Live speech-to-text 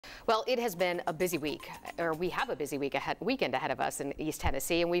Well, it has been a busy week, or we have a busy weekend ahead of us in East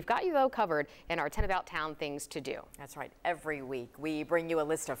Tennessee, and we've got you, though, covered in our 10 About Town things to do. That's right. Every week, we bring you a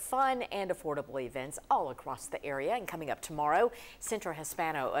list of fun and affordable events all across the area. And coming up tomorrow, Centro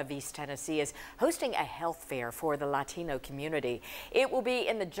Hispano of East Tennessee is hosting a health fair for the Latino community. It will be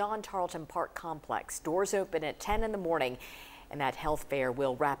in the John Tarleton Park complex. Doors open at 10 in the morning. And that health fair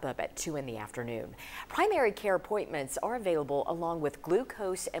will wrap up at 2 in the afternoon. Primary care appointments are available along with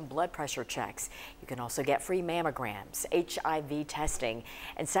glucose and blood pressure checks. You can also get free mammograms, HIV testing,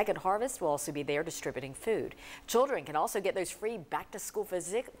 and Second Harvest will also be there distributing food. Children can also get those free back-to-school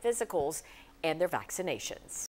physicals and their vaccinations.